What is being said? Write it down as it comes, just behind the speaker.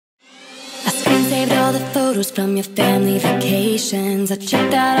saved all the photos from your family vacations. I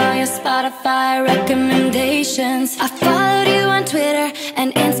checked out all your Spotify recommendations. I followed you on Twitter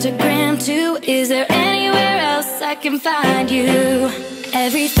and Instagram too. Is there anywhere else I can find you?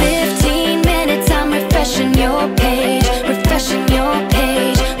 Every 15 minutes I'm refreshing your page, refreshing your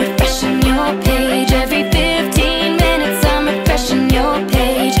page, refreshing your page. Every 15 minutes I'm refreshing your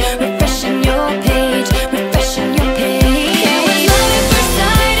page, refreshing your page, refreshing your page. It was love at first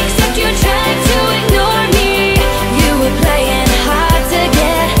sight, except you tried to ignore me. You were playing hard to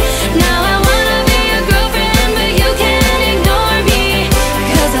get. Now I wanna be your girlfriend, but you can't ignore me,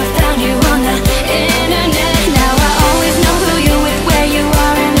 'cause I found you on the internet. Now I always know who you with, where you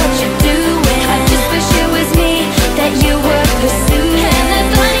are and what you're doing. I just wish it was me that you were pursuing. And the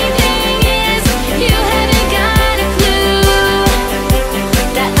funny thing is, you haven't got a clue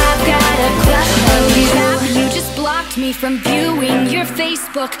that I've got a crush on you. You just blocked me from viewing your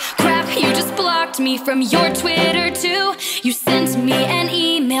Facebook. Crap, you just blocked me from your Twitter too. You sent me an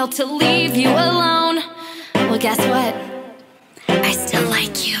email to leave you alone. Well, guess what? I still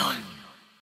like you.